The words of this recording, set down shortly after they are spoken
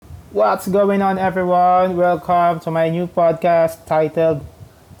What's going on, everyone? Welcome to my new podcast titled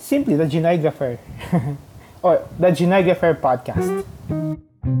simply The Gnoegrapher or The Gnoegrapher Podcast.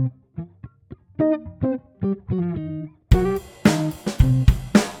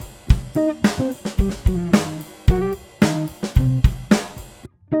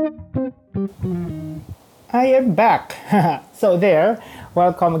 I am back.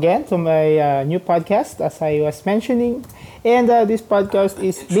 Welcome again to my new podcast, as I was mentioning. And this podcast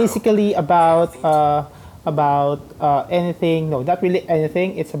is basically about anything. No, not really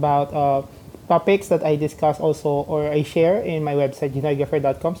anything. It's about topics that I discuss also or I share in my website,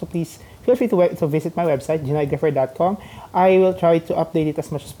 gnoegrapher.com. So please feel free to visit my website, gnoegrapher.com. I will try to update it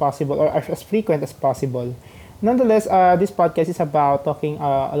as much as possible or as frequent as possible. Nonetheless, this podcast is about talking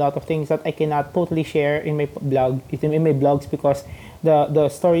a lot of things that I cannot totally share in my in my blogs because the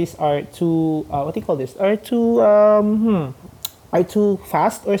stories are too what do you call this? Are too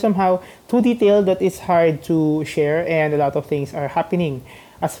fast or somehow too detailed that it's hard to share, and a lot of things are happening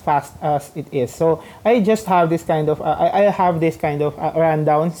as fast as it is. So I just have this kind of I have this kind of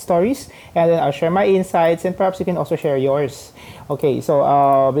rundown stories, and then I'll share my insights, and perhaps you can also share yours. Okay,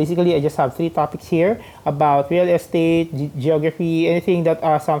 so basically I just have three topics here about real estate, geography, anything that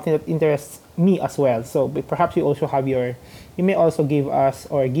something that interests me as well. So perhaps you may also give us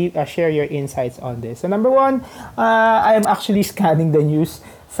or give share your insights on this. So number one, I am actually scanning the news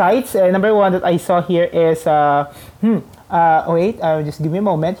sites. Number one that I saw here is just give me a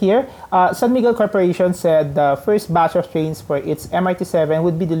moment here. San Miguel Corporation said the first batch of trains for its MRT7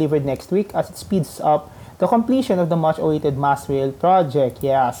 would be delivered next week as it speeds up the completion of the much-awaited mass rail project.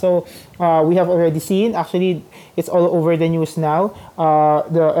 Yeah, so we have already seen, actually, it's all over the news now,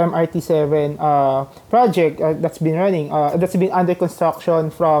 the MRT7 project that's been running, that's been under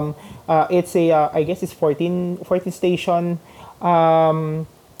construction from, I guess it's 14 station, 14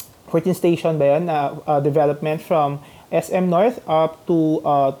 station ba yan, development from SM North up to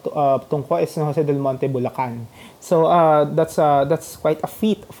Tungko, San Jose del Monte, Bulacan. So that's quite a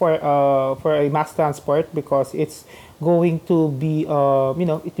feat for a mass transport because it's going to be it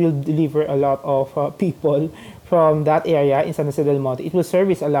will deliver a lot of people from that area in San Jose del Monte. It will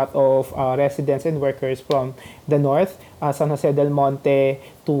service a lot of residents and workers from the north, San Jose del Monte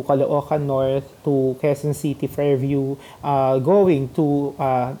to Caloocan North to Quezon City, Fairview, going to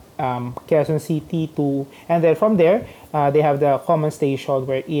Quezon City to, and then from there they have the common station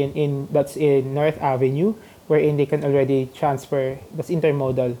where in that's in North Avenue, wherein they can already transfer, that's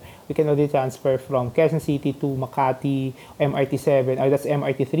intermodal, we can already transfer from Quezon City to Makati, MRT7, or that's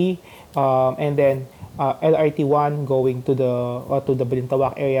MRT3, and then LRT1 going to the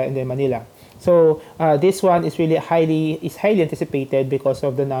Balintawak area and then Manila. So this one is really highly anticipated because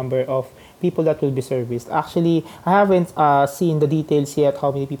of the number of people that will be serviced. Actually, I haven't seen the details yet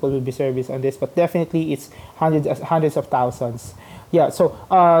how many people will be serviced on this, but definitely it's hundreds of thousands. Yeah, so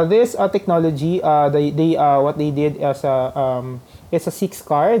this technology, they what they did as it's a six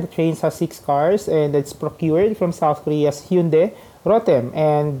car. The trains has six cars, and it's procured from South Korea's Hyundai Rotem,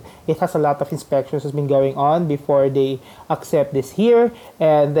 and it has a lot of inspections has been going on before they accept this here,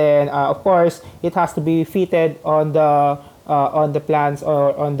 and then of course it has to be fitted on the plans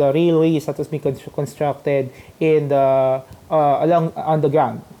or on the railways that has been constructed in the along on the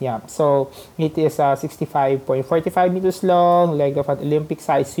ground. Yeah, so it is 65.45 meters long, like of an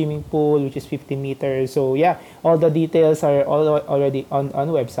Olympic-sized swimming pool, which is 50 meters. So yeah, all the details are already on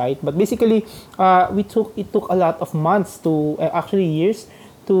website. But basically, it took a lot of months to actually years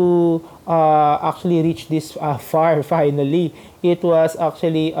to actually reach this far finally. It was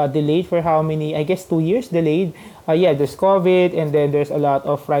actually delayed for how many? I guess 2 years delayed. Yeah, there's COVID, and then there's a lot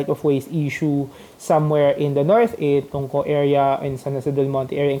of right-of-ways issue somewhere in the north, in Tungko area, in San Jose del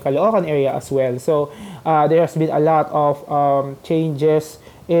Monte area, in Caloocan area as well. So there has been a lot of changes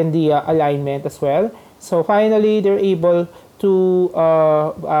in the alignment as well. So finally, they're able to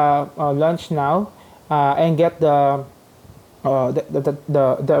launch now and get the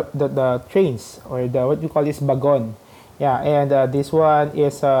trains, or the what you call this, bagon. Yeah, and this one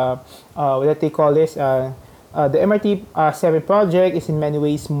is what they call this. The MRT7 project is in many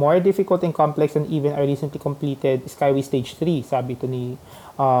ways more difficult and complex than even our recently completed Skyway Stage 3, sabi to ni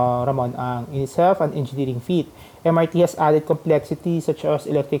Ramon Ang. In itself, an engineering feat. MRT has added complexity such as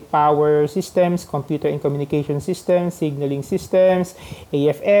electric power systems, computer and communication systems, signaling systems,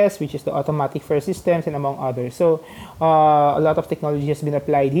 AFS, which is the automatic fare systems, and among others. So a lot of technology has been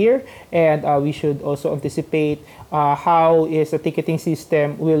applied here, and we should also anticipate how is the ticketing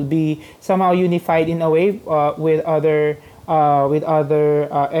system will be somehow unified in a way with other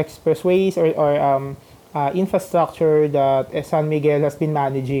expressways or infrastructure that San Miguel has been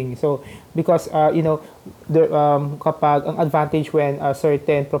managing. So because kapag ang advantage when a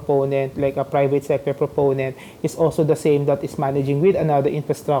certain proponent like a private sector proponent is also the same that is managing with another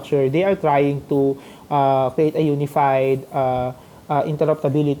infrastructure, they are trying to create a unified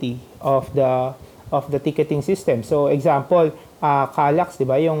interoperability of the ticketing system. So example, Calax, di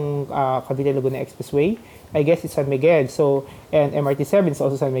ba, yung Cavite Laguna Expressway, I guess it's San Miguel. So, and MRT7 is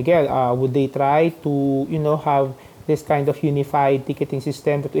also San Miguel. Would they try to, have this kind of unified ticketing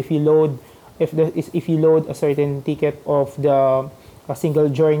system that if you load, if you load a certain ticket of the a single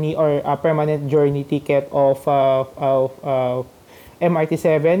journey or a permanent journey ticket of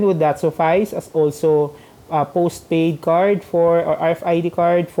MRT7, would that suffice as also a postpaid card for or RFID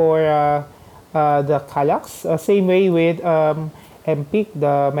card for the Calax? Same way with MPIC,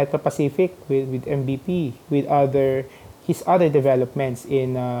 the Metro Pacific with MVP, with his other developments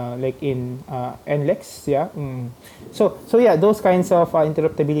in like in NLEX, yeah. So yeah, those kinds of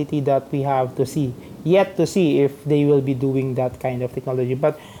interoperability that we have to see, yet to see if they will be doing that kind of technology.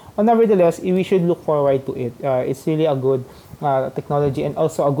 But nevertheless, we should look forward to it. It's really a good technology and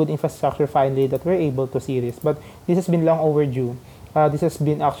also a good infrastructure finally that we're able to see this. But this has been long overdue. This has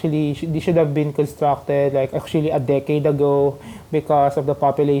been actually, this should have been constructed like actually a decade ago because of the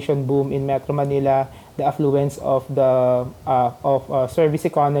population boom in Metro Manila, the affluence of the service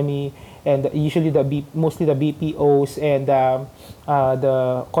economy, and usually mostly the BPOs and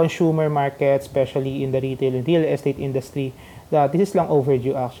the consumer market, especially in the retail and real estate industry. This is long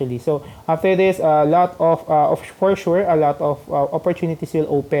overdue actually. So after this, a lot of for sure, a lot of opportunities will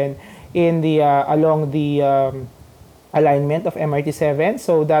open in the along the alignment of MRT7.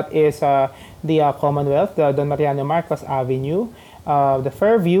 So that is the Commonwealth, the Don Mariano Marcos Avenue, the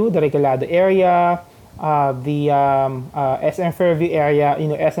Fairview, the Regalado area, the SM Fairview area.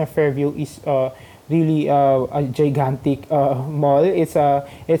 SM Fairview is really a gigantic mall. It's a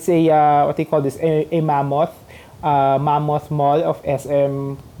what do you call this? A mammoth mall of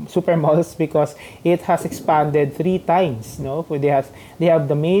SM super malls because it has expanded 3 times. They have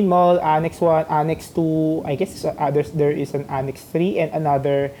the main mall, Annex 1, Annex 2. I guess there is an Annex 3 and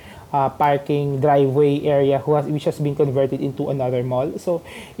another parking driveway area which has been converted into another mall. So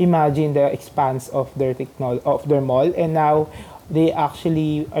imagine the expanse of their mall, and now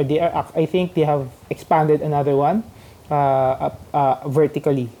I think they have expanded another one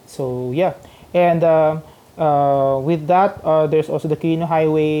vertically. So yeah, and with that, there's also the Quirino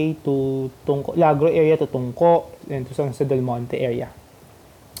Highway to Lagro area to Tungco and to San Jose del Monte area.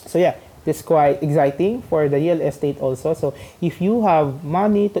 So yeah, this is quite exciting for the real estate also. So if you have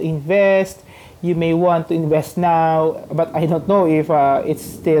money to invest, you may want to invest now, but I don't know if it's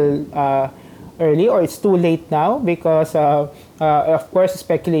still early or it's too late now because of course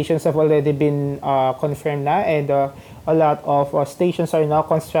speculations have already been confirmed na, and a lot of stations are now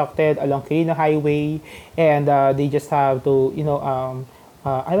constructed along Quirino Highway, and they just have to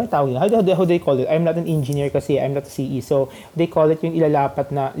I don't know how they call it. I'm not an engineer kasi I'm not a CE, so they call it yung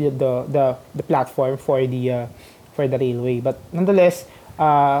ilalapat na the platform for the railway. But nonetheless,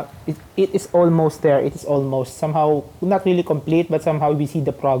 it is almost there. It is almost somehow not really complete, but somehow we see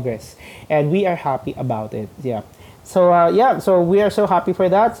the progress, and we are happy about it. Yeah. So so we are so happy for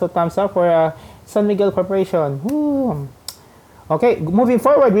that. So thumbs up for San Miguel Corporation. Woo. Okay, moving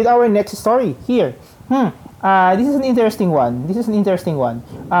forward with our next story here. This is an interesting one.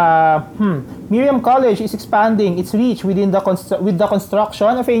 Miriam College is expanding its reach with the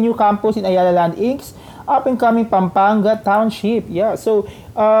construction of a new campus in Ayala Land Inc's up-and-coming Pampanga Township. Yeah, so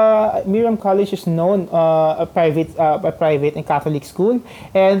Miriam College is known a private and Catholic school,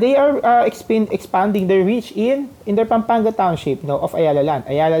 and they are expanding their reach in their Pampanga Township, of Ayala Land.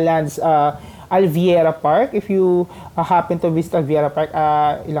 Ayala Land's Alviera Park. If you happen to visit Alviera Park,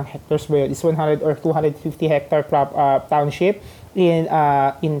 ilang hectares ba yun? It's 100 or 250 hectare township in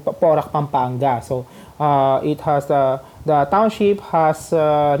Porac, Pampanga. So it has the township has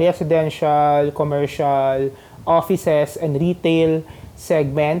residential, commercial, offices, and retail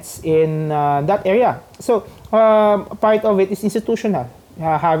segments in that area. So part of it is institutional,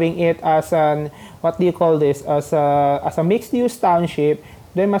 having it as an what do you call this as a mixed-use township.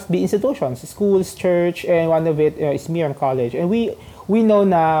 There must be institutions, schools, church, and one of it is Miriam College. And we know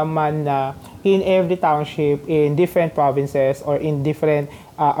naman na in every township, in different provinces, or in different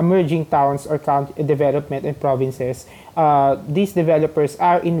emerging towns or county development and provinces, these developers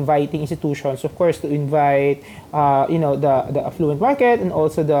are inviting institutions, of course, to invite the affluent market, and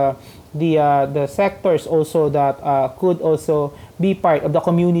also the sectors also that could also be part of the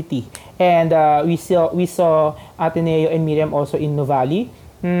community. And we saw Ateneo and Miriam also in Nuvali.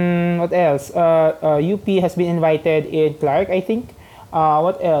 What else? UP has been invited in Clark, I think.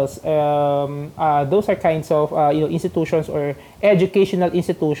 What else? Those are kinds of institutions or educational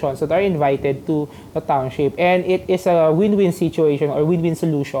institutions that are invited to the township, and it is a win-win situation or win-win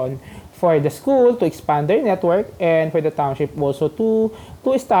solution for the school to expand their network and for the township also to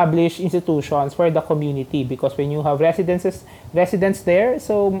establish institutions for the community, because when you have residents there,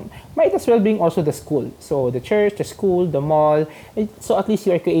 so might as well bring also the school, so the church, the school, the mall, so at least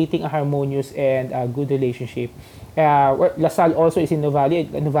you are creating a harmonious and good relationship. LaSalle also is in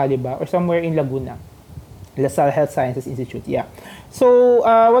Nuvali ba? Or somewhere in Laguna. LaSalle Health Sciences Institute, yeah. So,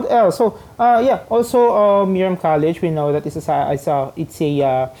 what else? So, yeah, also Miriam College, we know that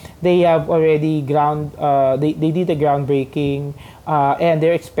they have already they did the groundbreaking, and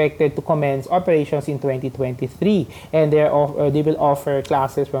they're expected to commence operations in 2023. And they will offer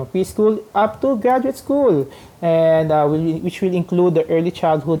classes from preschool up to graduate school, and which will include the early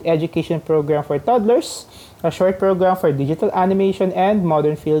childhood education program for toddlers, a short program for digital animation and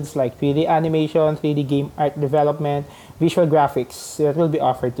modern fields like 3D animation, 3D game art development, visual graphics that will be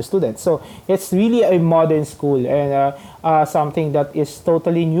offered to students. So it's really a modern school, and something that is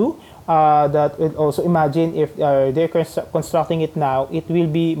totally new. That will also imagine if they're constructing it now, it will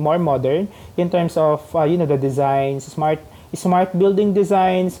be more modern in terms of the designs, smart building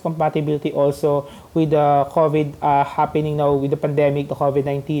designs, compatibility also with the COVID happening now with the pandemic, the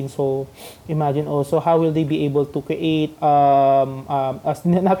COVID-19. So imagine also how will they be able to create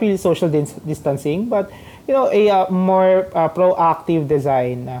not really social distancing, but a more proactive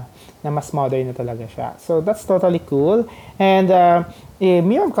design na mas modern na talaga siya. So that's totally cool. And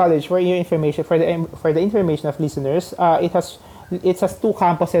Miriam College, for your information, for the information of listeners, it has two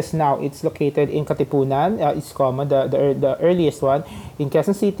campuses now. It's located in Katipunan. It's common, the earliest one in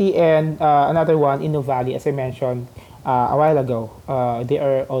Quezon City, and another one in Nuvali, as I mentioned a while ago. They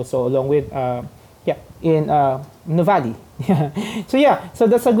are also along with in Nuvali. So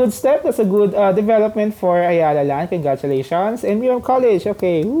that's a good step. That's a good development for Ayala Land. Congratulations. And Miriam College,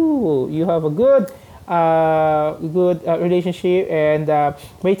 okay, you have a good relationship, and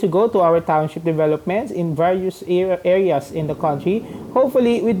way to go to our township developments in various areas in the country.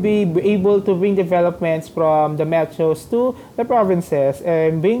 Hopefully, we'd be able to bring developments from the metros to the provinces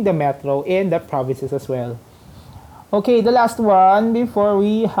and bring the metro in the provinces as well. Okay, the last one before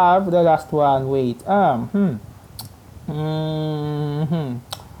we have the last one. Wait. I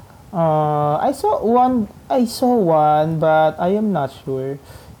saw one, but I am not sure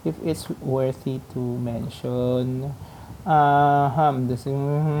if it's worthy to mention. This.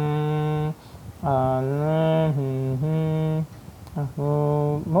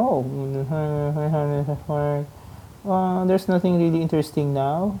 There's nothing really interesting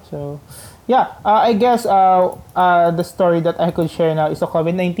now. So, yeah, I guess the story that I could share now is the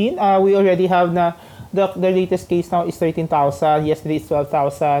COVID-19. We already have the latest case now is 13,000. Yesterday is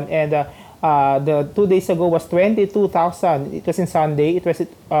 12,000, and the 2 days ago was 22,000. It was in Sunday. It was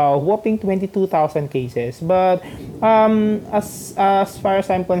whopping 22,000 cases. But as far as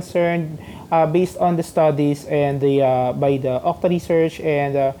I'm concerned, based on the studies and by the Okta research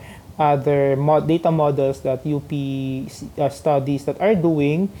and other data models that UP studies that are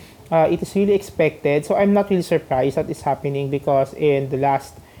doing, it is really expected. So I'm not really surprised that it's happening, because in the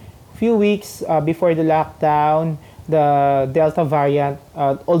last few weeks before the lockdown, the Delta variant,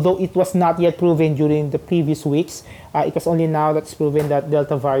 although it was not yet proven during the previous weeks, it was only now that's proven that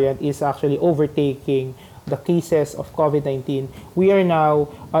Delta variant is actually overtaking the cases of COVID-19. We are now,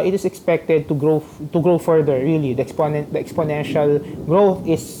 it is expected to grow further. Really, the exponential growth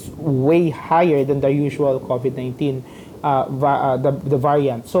is way higher than the usual COVID-19 the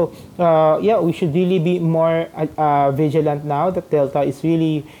variant. So we should really be more vigilant now that Delta is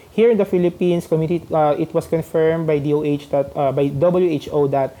really here in the Philippines. It was confirmed by DOH that by WHO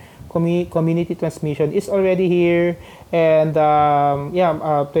that community transmission is already here, and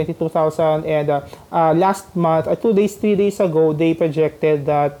 22,000. And last month, 3 days ago, they projected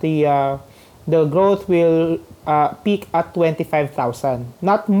that the growth will peak at 25,000,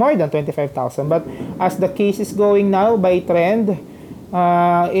 not more than 25,000. But as the case is going now by trend,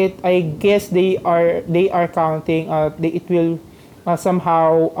 I guess they are counting. It will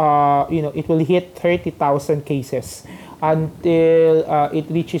somehow it will hit 30,000 cases until it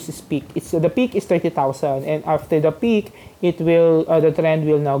reaches its peak. The peak is 30,000, and after the peak, the trend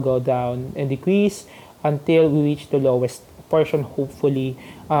will now go down and decrease until we reach the lowest portion. Hopefully,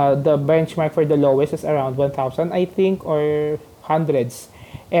 the benchmark for the lowest is around 1,000, I think, or hundreds,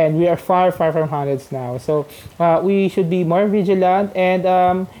 and we are far from hundreds now. So we should be more vigilant, and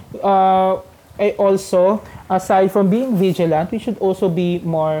also, aside from being vigilant, we should also be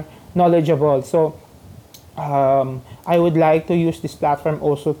more knowledgeable. So I would like to use this platform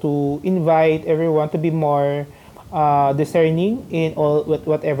also to invite everyone to be more discerning in all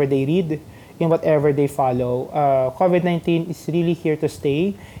whatever they read, in whatever they follow. COVID-19 is really here to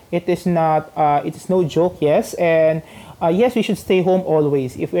stay. It is not. It is no joke. Yes, and yes, we should stay home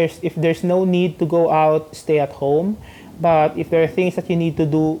always. If there's no need to go out, stay at home. But if there are things that you need to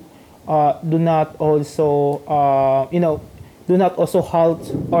do, do not also do not also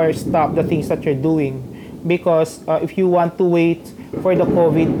halt or stop the things that you're doing, because if you want to wait for the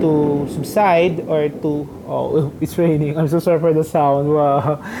COVID to subside or to, oh, it's raining. I'm so sorry for the sound.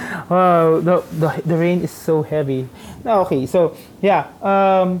 Wow, wow, the rain is so heavy. No, okay, so yeah,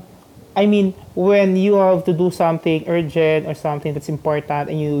 I mean, when you have to do something urgent or something that's important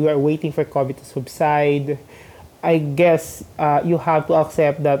and you are waiting for COVID to subside, I guess you have to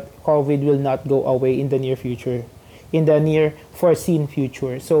accept that COVID will not go away in the near future, in the near foreseen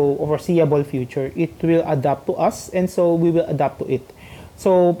future. So, foreseeable future, it will adapt to us, and so we will adapt to it.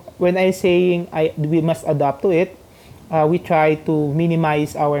 So, when I saying we must adapt to it, we try to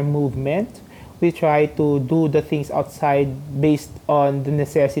minimize our movement. We try to do the things outside based on the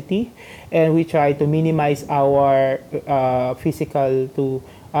necessity, and we try to minimize our physical to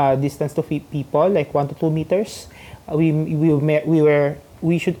distance to people, like 1 to 2 meters.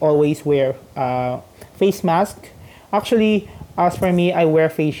 We should always wear face mask. Actually, as for me, I wear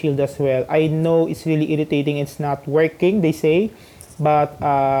face shield as well. I know it's really irritating. It's not working, they say, but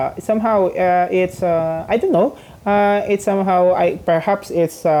somehow it's I don't know. It's somehow I perhaps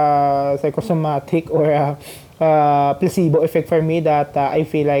it's psychosomatic or placebo effect for me that I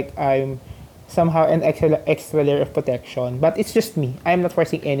feel like I'm somehow an extra layer of protection. But it's just me. I'm not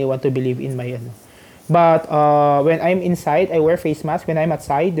forcing anyone to believe in my ano. But when I'm inside, I wear face mask. When I'm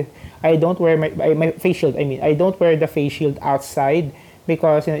outside, I don't wear my face shield. I mean, I don't wear the face shield outside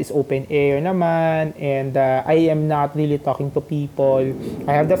because it's open air naman, and I am not really talking to people.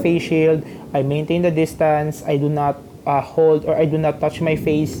 I have the face shield. I maintain the distance. I do not hold or I do not touch my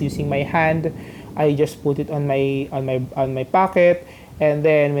face using my hand. I just put it on my pocket, and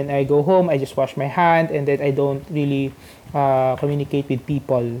then when I go home, I just wash my hand, and then I don't really communicate with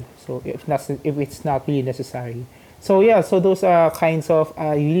people. So if it's not really necessary. So yeah, so those are kinds of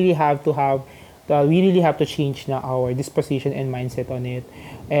we really have to change now our disposition and mindset on it.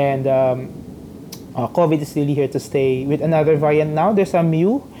 And COVID is really here to stay with another variant now. There's a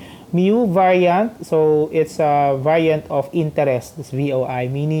mu variant, so it's a variant of interest. This VOI,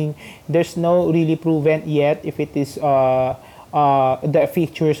 meaning there's no really proven yet if it is the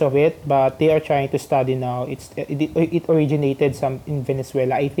features of it, but they are trying to study now. It originated some in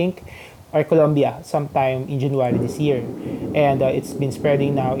Venezuela, I think, or Colombia, sometime in January this year, and it's been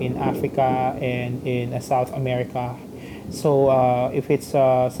spreading now in Africa and in South America. So if it's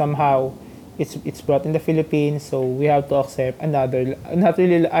somehow it's brought in the Philippines, so we have to accept another. Not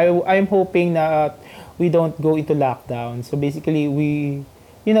really. I'm hoping that we don't go into lockdown. So basically, we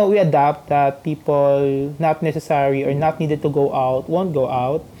adapt that people not necessary or not needed to go out won't go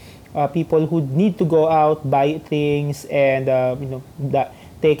out. People who need to go out buy things and that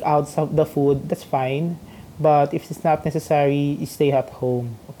take out some the food, that's fine. But if it's not necessary, stay at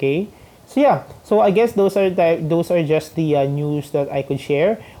home. Okay. So yeah, so I guess those are just the news that I could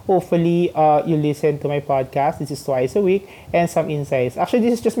share. Hopefully, you listen to my podcast. This is twice a week and some insights. Actually,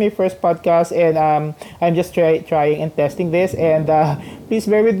 this is just my first podcast, and I'm just trying and testing this. And please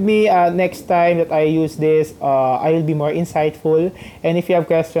bear with me. Next time that I use this, I will be more insightful. And if you have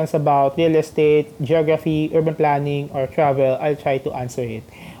questions about real estate, geography, urban planning, or travel, I'll try to answer it.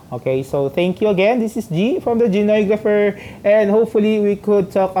 Okay, so thank you again. This is G from the Gnoegrapher, and hopefully we could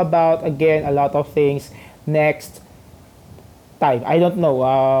talk about again a lot of things next time. I don't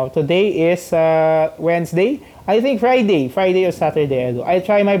know. Today is Wednesday. I think Friday or Saturday. I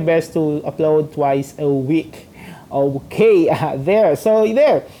try my best to upload twice a week. Okay, there. So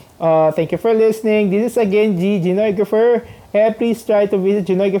there. Thank you for listening. This is again Gnoegrapher. And please try to visit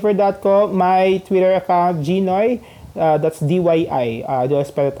gnoegrapher.com, my Twitter account, Gnoe. That's DYI. Do I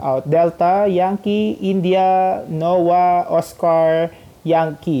spell it out? Delta, Yankee, India, Noah, Oscar,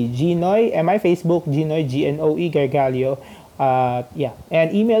 Yankee, Gnoe, and my Facebook, Gnoe, Gnoe, Gargalio. Yeah,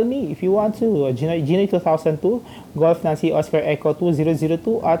 and email me if you want to. Gnoe2002, Golf Nancy Oscar Echo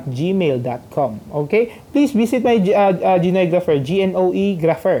 2002 at gmail.com. Okay, please visit my Gnoegrapher,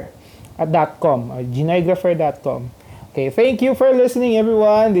 Gnoegrapher at .com, gnoegrapher.com. Okay, thank you for listening,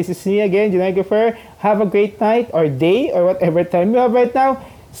 everyone. This is me again, Gnoegrapher. Have a great night or day or whatever time you have right now.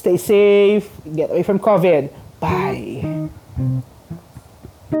 Stay safe. Get away from COVID. Bye.